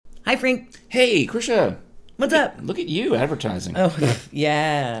Hi, Frank. Hey, Krisha. What's up? Look at you advertising. Oh,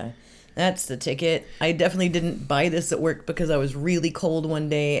 yeah. That's the ticket. I definitely didn't buy this at work because I was really cold one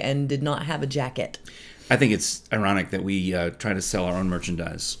day and did not have a jacket. I think it's ironic that we try to sell our own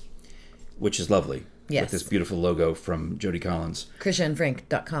merchandise, which is lovely. Yes. With this beautiful logo from Jody Collins.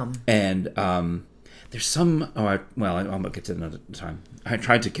 KrishaandFrank.com. And there's some... I'll get to it another time. I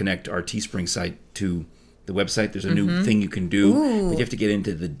tried to connect our Teespring site to the website. There's a new thing you can do. But you have to get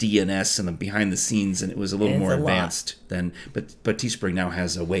into the DNS and the behind the scenes, and it was a little more advanced than... But Teespring now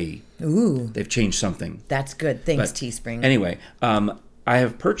has a way. Ooh. They've changed something. That's good. Thanks, Teespring. Anyway, I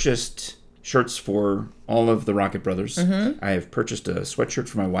have purchased shirts for all of the Rocket Brothers. I have purchased a sweatshirt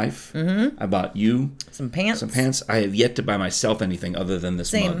for my wife. I bought you Some pants. I have yet to buy myself anything other than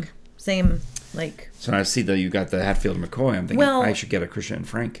this mug. Same. So now I see that you got the Hatfield McCoy. I'm thinking I should get a Krisha and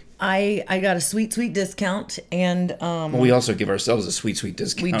Frank. I got a sweet discount, and Well, we also give ourselves a sweet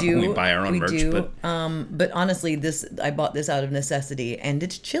discount we do. when we buy our own merch. But honestly, I bought this out of necessity, and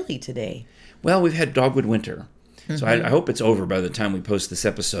it's chilly today. Well, we've had Dogwood Winter. So I hope it's over by the time we post this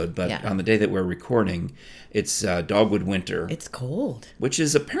episode. But on the day that we're recording, it's Dogwood Winter. It's cold. Which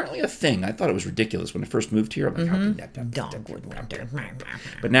is apparently a thing. I thought it was ridiculous when I first moved here. I'm like, how can that be? Dogwood Winter.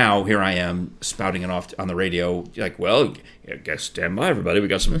 But now here I am spouting it off on the radio. Like, well, I guess stand by, everybody. We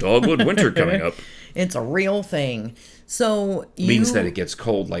got some Dogwood Winter coming up. It's a real thing. So Means that it gets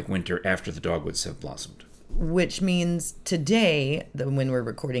cold like winter after the dogwoods have blossomed. Which means today, when we're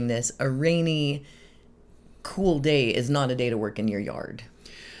recording this, a rainy, cool day is not a day to work in your yard.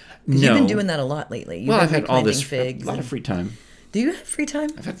 No. You've been doing that a lot lately. I've had all this figs a lot of free time. Do you have free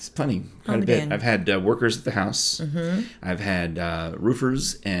time? I've had plenty, quite a bit. man. I've had workers at the house. I've had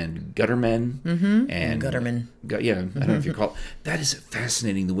roofers and guttermen. And Guttermen. I don't know if you call it. That is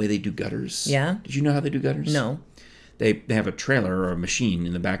fascinating, the way they do gutters. Yeah? Did you know how they do gutters? No. They have a trailer or a machine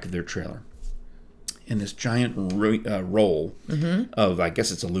in the back of their trailer. And this giant roll of, I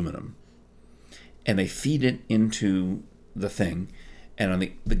guess it's aluminum. And they feed it into the thing. And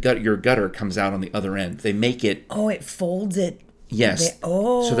on your gutter comes out on the other end. They make it... Oh, it folds it. Yes.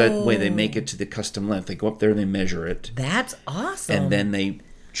 So that way they make it to the custom length. They go up there and they measure it. That's awesome. And then they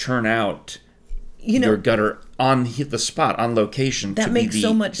churn out your gutter on the spot, on location, that to be makes the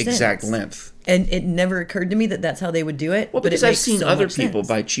so much exact sense. length. And it never occurred to me that that's how they would do it. Well, but because it I've makes seen so other much people sense.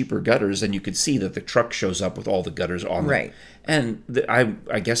 buy cheaper gutters, and you could see that the truck shows up with all the gutters on them. Right. And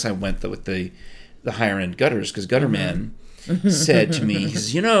I guess I went with the higher end gutters, because Gutterman said to me, he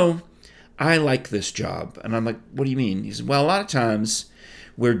says, I like this job. And I'm like, what do you mean? He said, well, a lot of times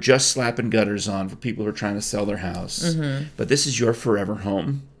we're just slapping gutters on for people who are trying to sell their house. But this is your forever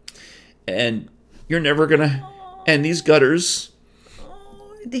home. And you're never going to... And these gutters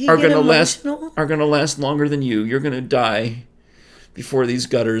are going to last longer than you. You're going to die before these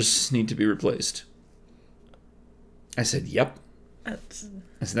gutters need to be replaced. I said, yep. I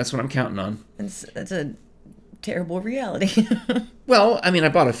said, that's what I'm counting on. That's a terrible reality. Well, I mean, I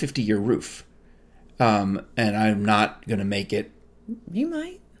bought a 50-year roof, and I'm not going to make it. You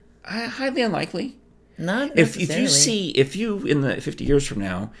might. Highly unlikely. Not If necessarily. if you in the 50 years from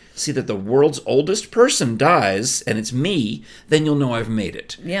now see that the world's oldest person dies and it's me, then you'll know I've made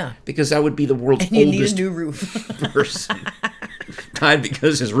it. Yeah. Because I would be the world's And you oldest need a new roof. person. Died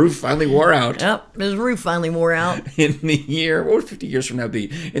because his roof finally wore out. Yep, his roof finally wore out. In the year, what would 50 years from now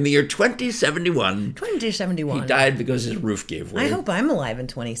be? In the year 2071. 2071. He died because his roof gave way. I hope I'm alive in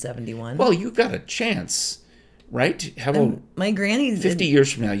 2071. Well, you've got a chance, right? How old? My granny's 50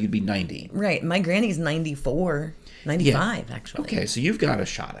 years from now, you'd be 90. Right. My granny's 94. 95, actually. Okay, so you've got a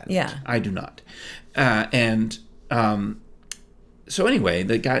shot at it. Yeah. I do not. So anyway,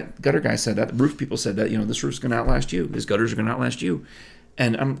 the gutter guy said that. The roof people said that, this roof's going to outlast you. These gutters are going to outlast you.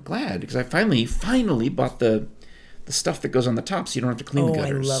 And I'm glad, because I finally bought the stuff that goes on the top so you don't have to clean the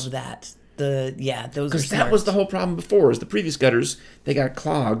gutters. I love that. Those are Because smart. that was the whole problem before, is the previous gutters, they got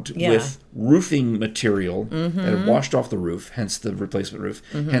clogged with roofing material that had washed off the roof, hence the replacement roof,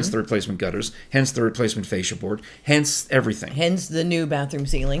 hence the replacement gutters, hence the replacement fascia board, hence everything. Hence the new bathroom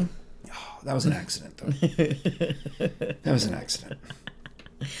ceiling. Oh, that was an accident, though. That was an accident.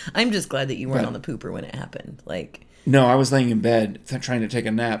 I'm just glad that you weren't on the pooper when it happened. No, I was laying in bed trying to take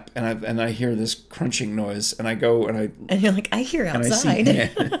a nap, and I hear this crunching noise, and I go and you're like, I hear and outside.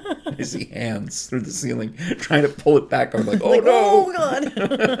 I see hands through the ceiling trying to pull it back. I'm like, oh no! Oh God!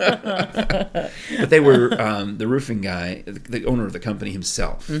 But they were the roofing guy, the owner of the company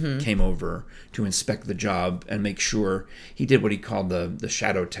himself, came over to inspect the job and make sure he did what he called the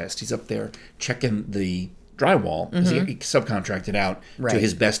shadow test. He's up there checking the drywall, because he subcontracted out to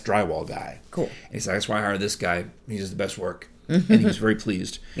his best drywall guy. Cool. And he's like, that's why I hired this guy. He does the best work. and he was very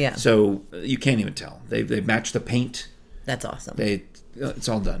pleased. Yeah. So you can't even tell. They matched the paint. That's awesome. It's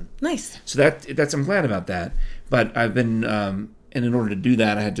all done. Nice. So that's I'm glad about that. But I've been and in order to do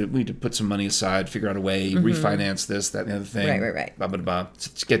that, we had to put some money aside, figure out a way, refinance this, that, and the other thing. Right. Blah blah blah.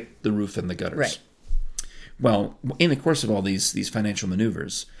 To get the roof and the gutters. Right. Well, in the course of all these financial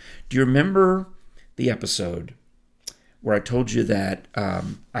maneuvers, do you remember the episode where I told you that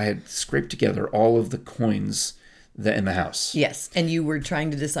I had scraped together all of the coins in the house? Yes, and you were trying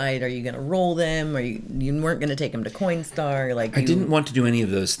to decide: are you going to roll them, or you weren't going to take them to Coinstar? I didn't want to do any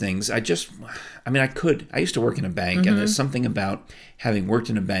of those things. I could. I used to work in a bank, and there's something about having worked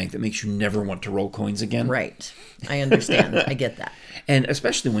in a bank that makes you never want to roll coins again. Right. I understand. I get that. And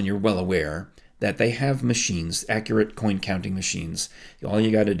especially when you're well aware that they have machines, accurate coin counting machines. All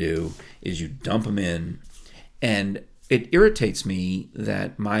you got to do is you dump them in, and it irritates me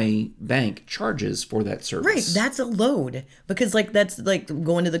that my bank charges for that service. Right. That's a load because that's like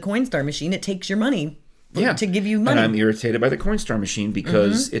going to the Coinstar machine. It takes your money to give you money. And I'm irritated by the Coinstar machine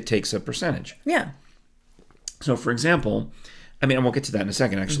because it takes a percentage. Yeah. So, for example, and we'll get to that in a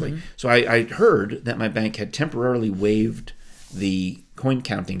second, actually. So I heard that my bank had temporarily waived the coin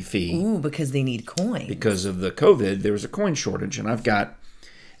counting fee. Ooh, because they need coins. Because of the COVID, there was a coin shortage, and I've got...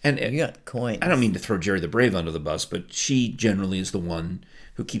 And you got coins. I don't mean to throw Jerry the Brave under the bus, but she generally is the one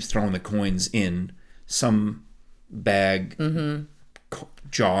who keeps throwing the coins in some bag,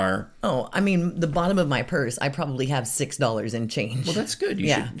 jar. Oh, the bottom of my purse, I probably have $6 in change. Well, that's good.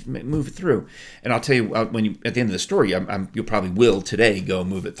 You should move it through. And I'll tell you, when you at the end of the story, you'll probably will today go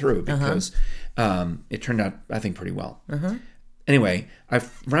move it through because it turned out, I think, pretty well. Anyway,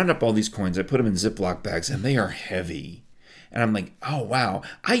 I've rounded up all these coins. I put them in Ziploc bags, and they are heavy. And I'm like, oh, wow.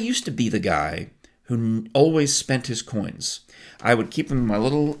 I used to be the guy who always spent his coins. I would keep them in my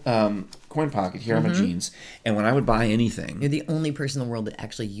little coin pocket here on my jeans. And when I would buy anything... You're the only person in the world that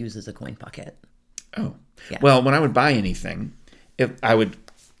actually uses a coin pocket. Oh. Yeah. Well, when I would buy anything, I would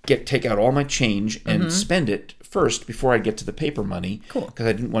take out all my change and spend it first before I'd get to the paper money. Cool. Because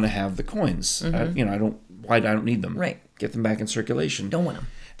I didn't want to have the coins. I don't need them. Right. Get them back in circulation. Don't want them.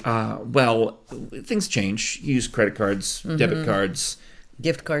 Well, things change. You use credit cards, debit cards,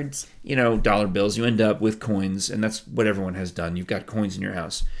 gift cards, dollar bills. You end up with coins, and that's what everyone has done. You've got coins in your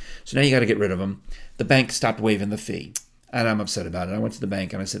house. So now you got to get rid of them. The bank stopped waiving the fee, and I'm upset about it. I went to the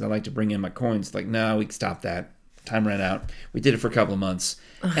bank, and I said, I'd like to bring in my coins. Like, no, we can stop that. Time ran out. We did it for a couple of months.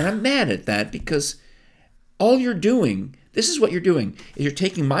 And I'm mad at that because all you're doing, this is what you're doing, is you're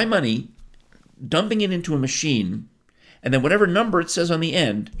taking my money, dumping it into a machine, and then whatever number it says on the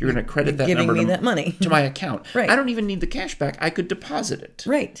end, you're going to credit that number that money to my account. Right. I don't even need the cash back. I could deposit it.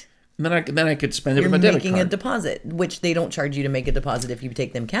 Right. And then I could spend it with my debit card. You're making a deposit, which they don't charge you to make a deposit if you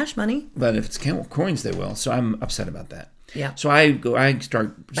take them cash money. But if it's coins, they will. So I'm upset about that. Yeah. So I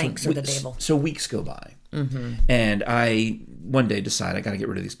start... Banks are the devil. So weeks go by. And I one day decide I got to get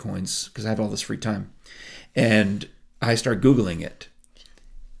rid of these coins because I have all this free time. And I start Googling it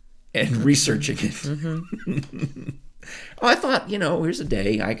and researching it. Oh, I thought, here's a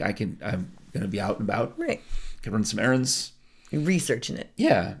day I'm going to be out and about. Right. Could run some errands. You're researching it.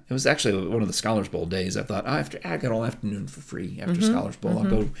 Yeah. It was actually one of the Scholars Bowl days. I thought, I got all afternoon for free after Scholars Bowl.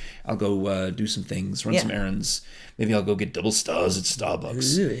 I'll go do some things, run some errands. Maybe I'll go get double stars at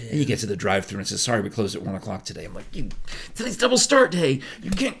Starbucks. Ooh. And you get to the drive-thru and it says, sorry, we closed at 1 o'clock today. I'm like, today's double star day.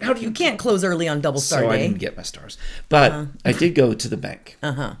 You can't close early on double star day. So I didn't get my stars. But I did go to the bank.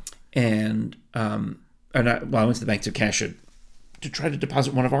 And I went to the bank to cash it, to try to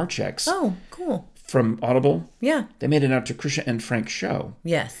deposit one of our checks. Oh, cool. From Audible. Yeah. They made it out to Krisha and Frank Show.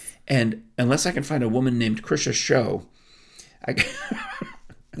 Yes. And unless I can find a woman named Krisha Show,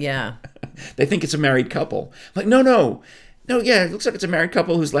 yeah. They think it's a married couple. I'm like, no, yeah, it looks like it's a married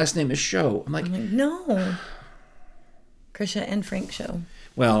couple whose last name is Show. I'm like, no. Krisha and Frank Show.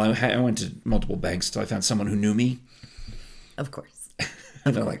 Well, I went to multiple banks until I found someone who knew me. Of course.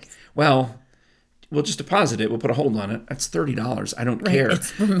 And they're like, well, we'll just deposit it. We'll put a hold on it. That's $30. I don't care.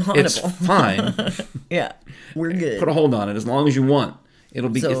 It's from Audible. It's fine. Yeah, we're good. Put a hold on it as long as you want. It'll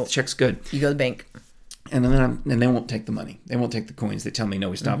be, the check's good. You go to the bank. And then they won't take the money. They won't take the coins. They tell me, no,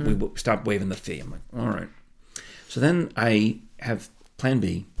 we stop waiving the fee. I'm like, all right. So then I have plan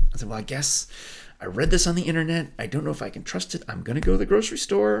B. I said, well, I guess I read this on the internet. I don't know if I can trust it. I'm going to go to the grocery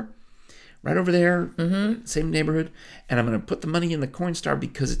store right over there, same neighborhood, and I'm going to put the money in the Coinstar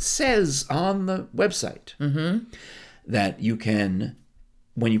because it says on the website that you can,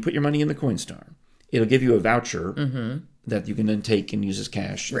 when you put your money in the Coinstar, it'll give you a voucher that you can then take and use as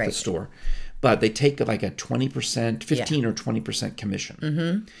cash at the store. But they take like a 20%, 15 or 20%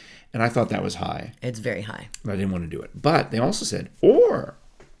 commission. And I thought that was high. It's very high. But I didn't want to do it. But they also said, or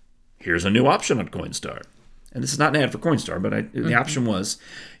here's a new option on Coinstar. And this is not an ad for Coinstar, but the option was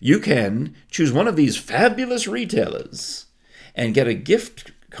you can choose one of these fabulous retailers and get a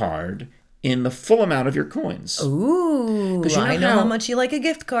gift card in the full amount of your coins. Ooh, I know how much you like a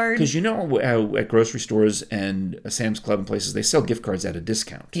gift card. Because you know how at grocery stores and Sam's Club and places, they sell gift cards at a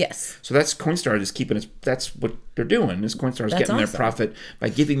discount. Yes. So that's Coinstar is keeping it. That's what they're doing. Is Coinstar is getting their profit by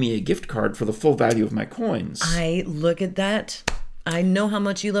giving me a gift card for the full value of my coins. I look at that. I know how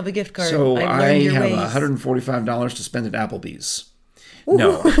much you love a gift card. So I have ways. $145 to spend at Applebee's. Ooh.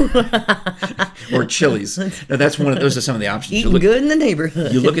 No. Or Chili's. No, that's one of those are some of the options. Eating good in the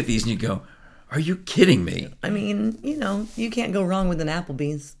neighborhood. You look at these and you go, are you kidding me? I mean, you can't go wrong with an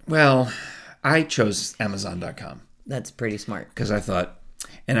Applebee's. Well, I chose Amazon.com. That's pretty smart. Because I thought,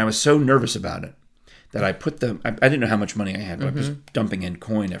 and I was so nervous about it that I put I didn't know how much money I had. But I was dumping in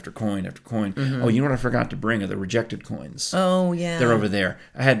coin after coin after coin. Oh, you know what I forgot to bring are the rejected coins. Oh, yeah. They're over there.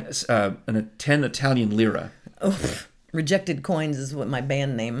 I had 10 Italian lira. Oh, Rejected Coins is what my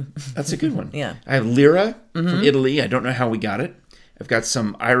band name. That's a good one. Yeah. I have lira from Italy. I don't know how we got it. I've got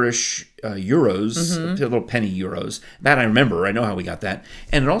some Irish euros, little penny euros. That I remember. I know how we got that.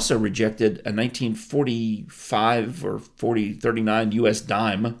 And it also rejected a 1945 or 39 U.S.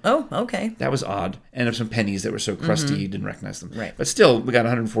 dime. Oh, okay. That was odd. And some pennies that were so crusty you didn't recognize them. Right. But still, we got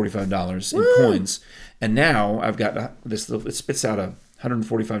 $145 in coins. And now I've got this. It spits out a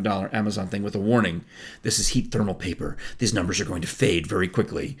 $145 Amazon thing with a warning. This is heat thermal paper. These numbers are going to fade very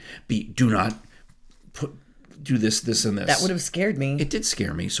quickly. Do not do this, and this. That would have scared me. It did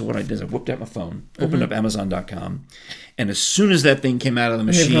scare me. So what I did is I whipped out my phone, opened up Amazon.com, and as soon as that thing came out of the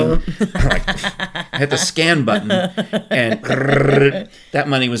machine, I hit the scan button, and that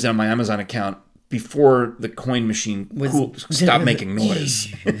money was on my Amazon account before the coin machine stopped making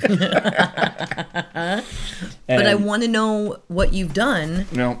noise. But I want to know what you've done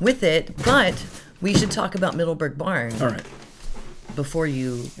with it. But we should talk about Middleburg Barn. All right. Before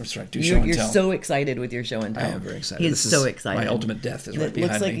you... That's right. Do show and tell. You're so excited with your show and tell. I am very excited. He's so excited. My ultimate death is right behind me. It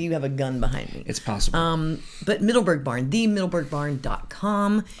looks like you have a gun behind me. It's possible. But Middleburg Barn,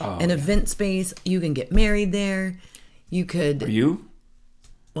 themiddleburgbarn.com, an event space. You can get married there. You could... Are you?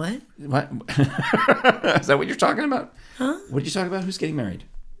 What? What? Is that what you're talking about? Huh? What did you talk about? Who's getting married?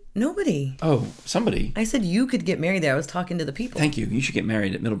 Nobody. Oh, somebody. I said you could get married there. I was talking to the people. Thank you. You should get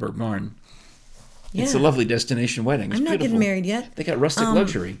married at Middleburg Barn. Yeah. It's a lovely destination wedding. It's I'm not beautiful. getting married yet. They got rustic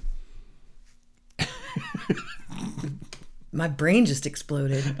luxury. My brain just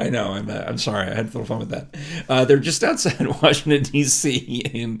exploded. I know. I'm sorry. I had a little fun with that. They're just outside Washington, D.C.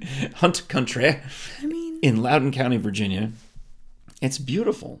 in Hunt Country. In Loudoun County, Virginia. It's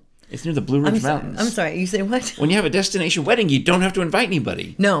beautiful. It's near the Blue Ridge Mountains. I'm sorry. You say what? When you have a destination wedding, you don't have to invite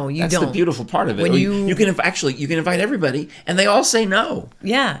anybody. No, you don't. That's the beautiful part of it. When you can invite everybody, and they all say no.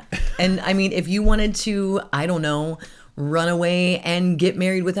 Yeah, and if you wanted to, I don't know, run away and get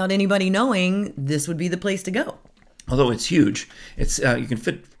married without anybody knowing, this would be the place to go. Although it's huge, it's you can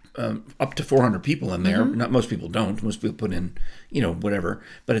fit up to 400 people in there. Not most people don't. Most people put in, whatever.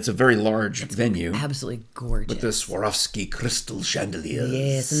 But it's a very large venue. Absolutely gorgeous. With the Swarovski crystal chandeliers.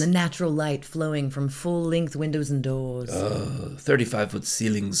 Yes, and the natural light flowing from full-length windows and doors. 35-foot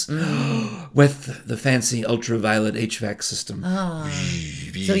ceilings with the fancy ultraviolet HVAC system.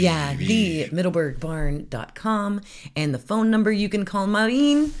 So yeah, themiddleburgbarn.com, and the phone number you can call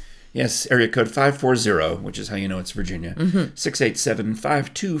Maureen. Yes, area code 540, which is how you know it's Virginia,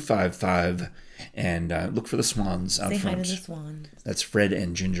 687-5255, and look for the swans out front. Say hi to the swans. That's Fred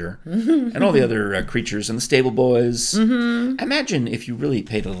and Ginger, and all the other creatures, and the stable boys. Imagine if you really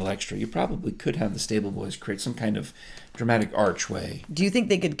paid a little extra, you probably could have the stable boys create some kind of dramatic archway. Do you think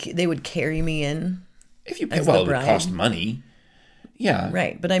they would carry me in? If you pay, it would cost money. Yeah.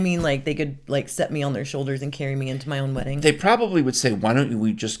 Right. But they could set me on their shoulders and carry me into my own wedding. They probably would say, why don't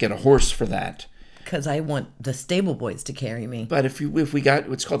we just get a horse for that? Because I want the stable boys to carry me. But if we got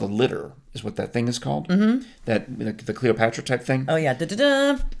what's called a litter, is what that thing is called. That the Cleopatra type thing. Oh, yeah.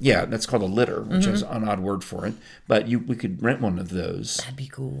 Da-da-da. Yeah, that's called a litter, which is an odd word for it. But we could rent one of those. That'd be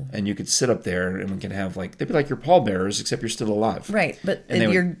cool. And you could sit up there and we could have they'd be like your pallbearers, except you're still alive. Right. But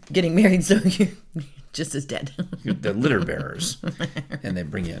you're getting married, so you're just as dead. The litter bearers. And they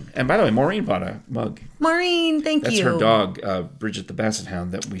bring you in. And by the way, Maureen bought a mug. Maureen, thank you. That's her dog, Bridget the Basset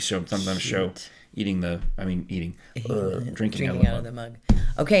Hound, that we sometimes show drinking out of the mug.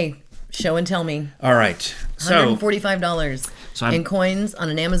 Okay, show and tell me. All right. So $145 in coins on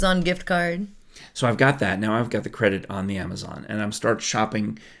an Amazon gift card. So I've got that. Now I've got the credit on the Amazon, and I'm start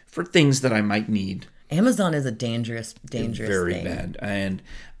shopping for things that I might need Amazon is a dangerous Very thing. bad. And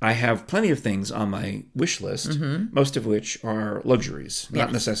I have plenty of things on my wish list, Mm-hmm. most of which are luxuries, not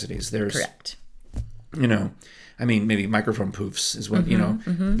Yes. necessities. There's, Correct. you know, I mean, maybe microphone poofs is what,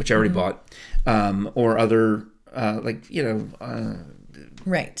 Mm-hmm. which I already bought. Or other,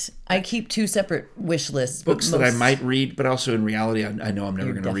 Right. I keep 2 separate wish lists. but books that I most- might read, but also in reality, I know I'm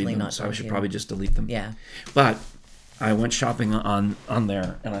never going to read definitely them, not so I going should to. probably just delete them. Yeah. But I went shopping on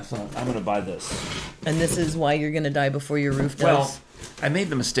there, and I thought, I'm going to buy this. And this is why you're going to die before your roof does. Well, I made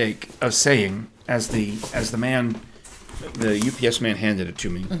the mistake of saying, as the man, the UPS man handed it to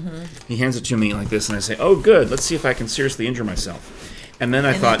me, Mm-hmm. he hands it to me like this, and I say, oh, good, let's see if I can seriously injure myself. And then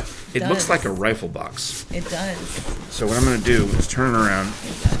I thought, it looks does. like a rifle box. It does. So what I'm going to do is turn it around.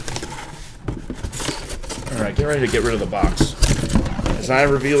 All right, get ready to get rid of the box. As I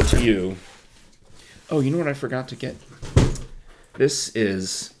reveal to you, oh, you know what I forgot to get? This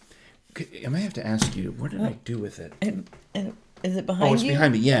is, I might have to ask you, what did I do with it? And is it behind Oh, it's you?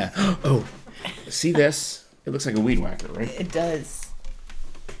 behind me, yeah. Oh, see this? It looks like a weed whacker, right? It does.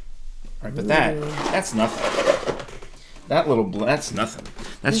 All right, but that's nothing. That little, that's nothing.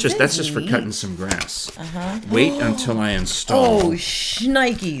 That's This just is for neat. cutting some grass. Wait until I install Oh,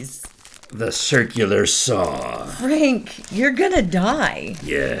 shnikes. the circular saw. Frank, you're going to die.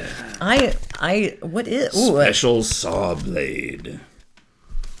 Yeah. What is... Ooh, Special saw blade.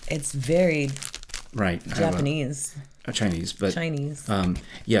 it's very Right. I have Japanese. a Chinese, but Chinese.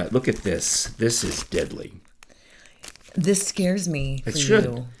 yeah. Look at this. This is deadly. This scares me for It should.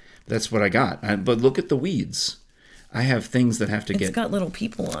 you. That's what I got. But look at the weeds. I have things that have to It's get. got little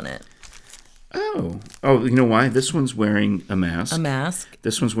people on it. Oh, you know why? This one's wearing a mask. A mask.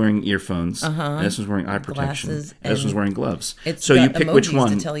 This one's wearing earphones. And this one's wearing eye protection. Glasses, And this one's and we're gloves. it's So you got pick which emojis to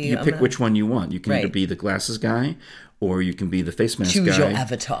one. tell you You I'm pick gonna- which one you want. You can either Right. be the glasses guy, or you can be the face mask Choose guy. your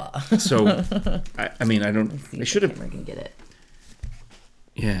avatar. So, I mean, I don't. See They if should the have. camera can get it.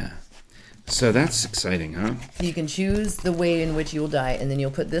 Yeah. So that's exciting, huh? You can choose the way in which you'll die, and then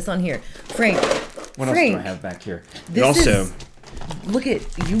you'll put this on here. Frank. What else do I have back here? This Also, is- Look at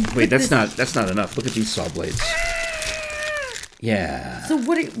you. wait, put that's this- not enough. Look at these saw blades. Yeah. So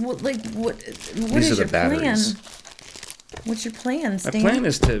what These is are your the batteries. plan? What's your plan, My Stan? plan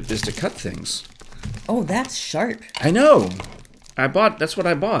is to cut things. Oh, that's sharp. I know. That's what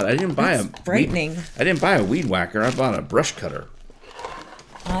I bought. I didn't buy That's frightening. I didn't buy a weed whacker. I bought a brush cutter.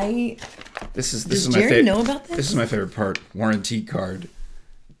 This is Does my Jerry favorite. know about this? This is my favorite part. Warranty card.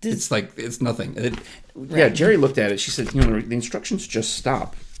 Does- It's nothing. Yeah, Jerry looked at it. She said, the instructions just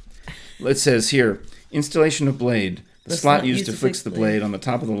stop. It says here, installation of blade. The slot used to fix the blade on the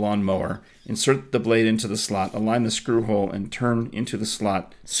top of the lawnmower. Insert the blade into the slot. Align the screw hole and turn into the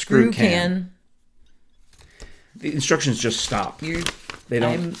slot. Screw can. The instructions just stop. They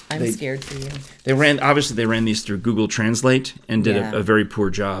don't. I'm scared for you. They ran these through Google Translate and did Yeah. a very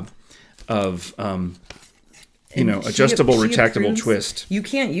poor job of And adjustable she retractable approves- twist. You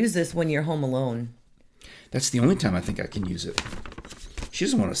can't use this when you're home alone. That's the only time I think I can use it. She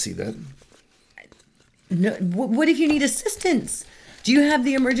doesn't want to see that. No, what if you need assistance? Do you have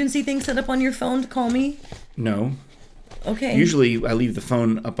the emergency thing set up on your phone to call me? No. Okay. Usually I leave the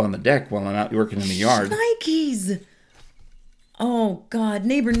phone up on the deck while I'm out working in the yard. Nikes. Oh God,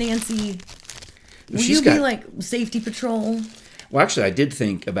 neighbor Nancy. Will She's you be got- like safety patrol? Well, actually, I did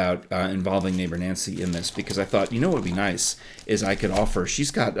think about involving neighbor Nancy in this because I thought, what would be nice is I could offer. She's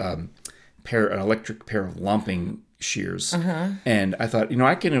got an electric pair of lumping shears, and I thought,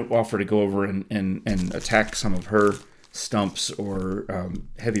 I can offer to go over and attack some of her stumps or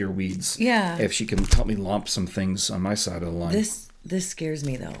heavier weeds. Yeah. If she can help me lump some things on my side of the line. This scares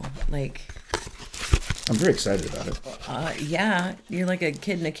me though. Like, I'm very excited about it. yeah, you're like a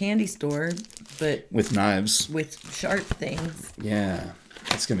kid in a candy store, but With knives. with sharp things. Yeah.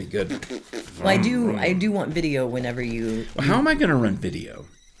 That's gonna be good. Well, I do want video whenever you. Well, how am I gonna run video?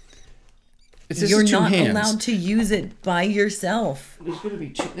 This You're is two not hands. allowed to use it by yourself. There's gonna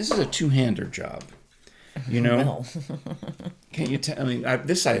be this is a two-hander job. Well, Can't you tell? I mean,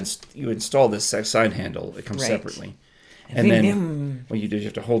 you install this side handle. It comes Right. separately, and then what you do is you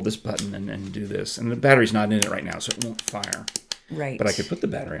have to hold this button and do this. And the battery's not in it right now, so it won't fire. right. But I could put the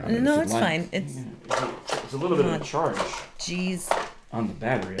battery on it. No, if you'd it's like. fine. It's It's a little bit of a charge jeez. on the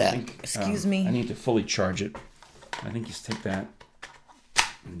battery. I think. Excuse me. I need to fully charge it. I think you just take that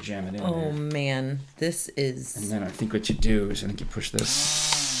and jam it in Oh there. man, this is. And then I think what you do is I think you push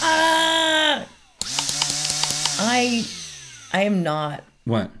this. Ah! I am not.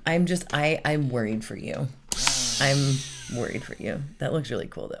 What? I'm worried for you. I'm worried for you. That looks really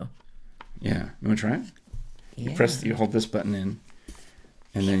cool though. Yeah. You want to try it? Yeah. You hold this button in,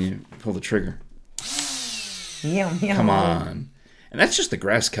 and then you pull the trigger. Meow, meow. Come on. And that's just the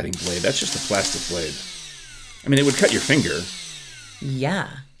grass cutting blade. That's just a plastic blade. I mean, it would cut your finger. Yeah.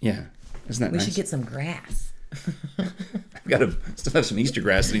 Yeah. Isn't that We nice? should get some grass. Still have some Easter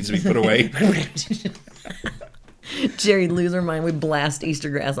grass that needs to be put away. Jerry'd lose her mind. We blast Easter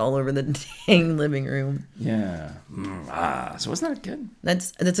grass all over the dang living room. Yeah. So isn't that good?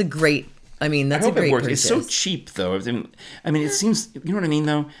 That's a great. I mean, that's I a hope great it works. purchase. It's so cheap, though. I mean, it seems. You know what I mean,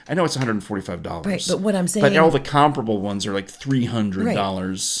 though. I know it's $145. Right, but what I'm But saying- all the comparable ones are like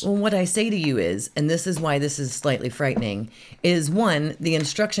 $300. Well, what I say to you is, and this is why this is slightly frightening, is one, the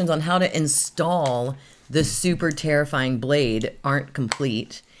instructions on how to install the super terrifying blade aren't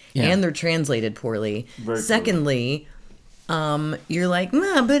complete, Yeah. and they're translated poorly. Very poorly. Secondly, you're like,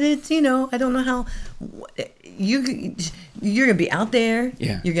 nah, but it's, I don't know how. You're gonna be out there.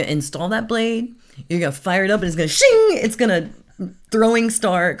 Yeah. You're gonna install that blade. You're gonna fire it up, and it's gonna shing. It's gonna throwing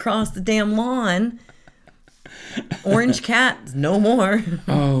star across the damn lawn. Orange cat, no more.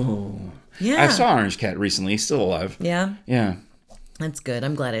 Oh. Yeah. I saw Orange Cat recently. He's still alive. Yeah, Yeah. that's good.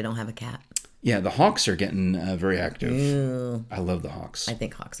 I'm glad I don't have a cat. Yeah, the Hawks are getting very active. Ew. I love the Hawks. I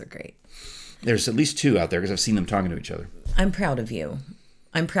think hawks are great. There's at least two out there because I've seen them talking to each other. I'm proud of you.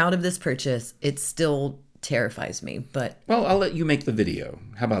 I'm proud of this purchase. It still terrifies me, but Well, I'll let you make the video.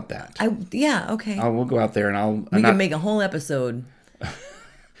 How about that? okay. We'll go out there and We can make a whole episode.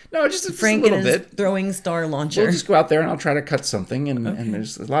 No, just a Frank little and his bit. throwing star launcher. We'll just go out there and I'll try to cut something. And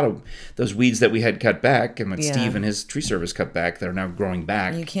there's a lot of those weeds that we had cut back and that Yeah. Steve and his tree service cut back that are now growing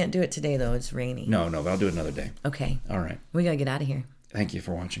back. You can't do it today though. It's rainy. No, but I'll do it another day. Okay. All right. We gotta get out of here. Thank you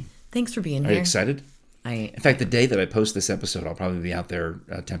for watching. Thanks for being Are here. you excited? I In fact, the day that I post this episode, I'll probably be out there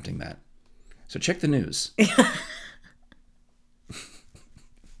attempting that. So check the news.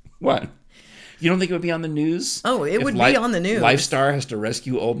 What? You don't think it would be on the news? Oh, it If would be on the news. Lifestar has to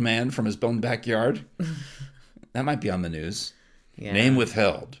rescue old man from his own backyard? That might be on the news. Yeah. Name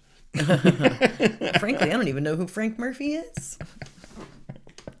withheld. Frankly, I don't even know who Frank Murphy is.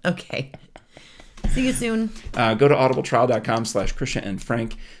 Okay. See you soon. Go to audibletrial.com/Krisha and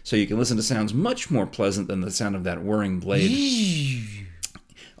Frank so you can listen to sounds much more pleasant than the sound of that whirring blade.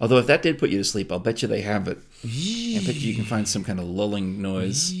 Although if that did put you to sleep, I'll bet you they have it. I bet you can find some kind of lulling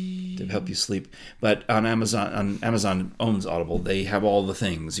noise to help you sleep. But on Amazon owns Audible. They have all the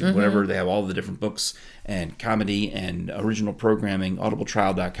things. Whatever, they have all the different books and comedy and original programming.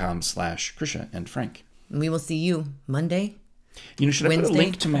 audibletrial.com/Krisha and Frank. We will see you Monday. Should I put a Wednesday?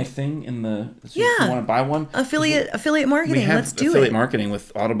 link to my thing in the... So Yeah. if you want to buy one? Affiliate marketing. We have Let's do affiliate it. marketing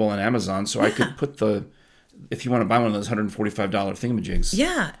with Audible and Amazon, so I could put the... If you want to buy one of those $145 thingamajigs.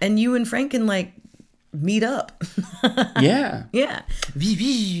 Yeah, and you and Frank can meet up. Yeah. Yeah.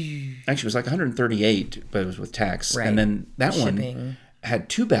 Actually, it was like 138, but it was with tax. Right. And then that Shipping. one had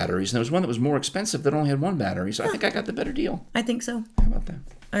 2 batteries, and there was one that was more expensive that only had 1 battery. So I think I got the better deal. I think so. How about that?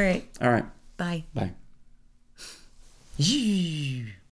 All right. All right. Bye. Bye.